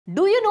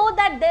Do you know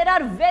that there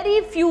are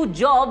very few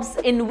jobs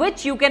in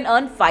which you can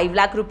earn 5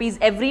 lakh rupees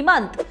every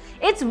month?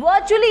 It's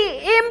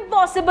virtually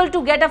impossible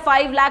to get a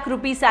 5 lakh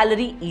rupee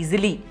salary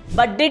easily.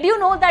 But did you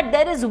know that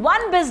there is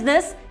one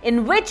business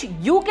in which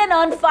you can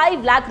earn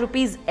 5 lakh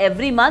rupees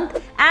every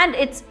month and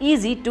it's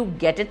easy to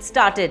get it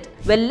started?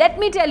 Well, let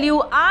me tell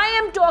you, I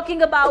am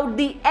talking about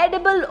the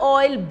edible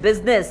oil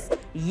business.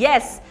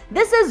 Yes,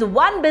 this is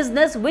one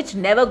business which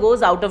never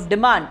goes out of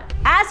demand.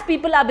 As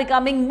people are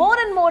becoming more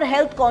and more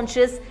health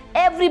conscious,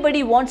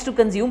 everybody wants to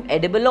consume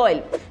edible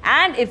oil.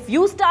 And if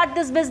you start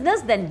this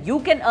business, then you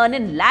can earn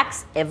in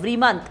lakhs every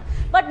month.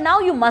 But now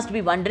you must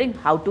be wondering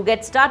how to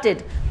get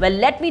started. Well,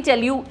 let me tell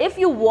you, if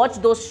you watch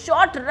those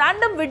short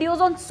random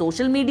videos on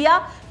social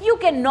media, you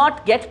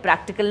cannot get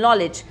practical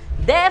knowledge.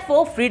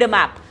 Therefore, Freedom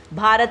app,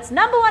 Bharat's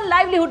 #1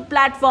 livelihood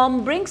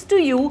platform, brings to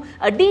you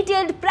a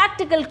detailed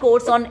practical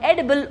course on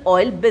edible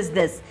oil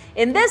business.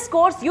 In this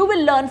course, you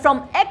will learn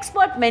from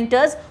expert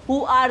mentors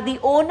who are the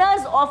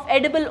owners of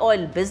edible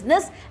oil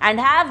business and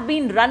have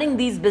been running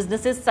these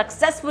businesses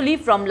successfully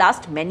from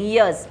last many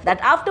years.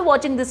 That after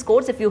watching this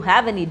course, if you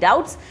have any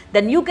doubts,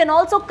 then you can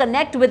also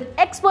connect with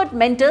expert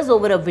mentors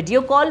over a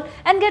video call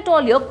and get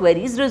all your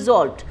queries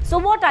resolved. So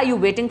what are you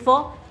waiting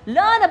for?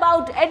 Learn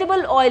about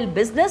edible oil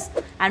business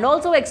and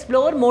also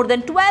explore more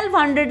than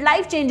 1200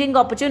 life-changing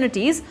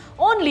opportunities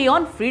only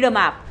on Freedom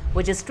app,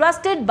 which is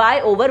trusted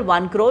by over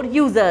 1 crore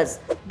users.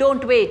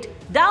 Don't wait.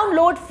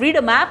 Download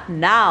Freedom app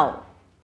now.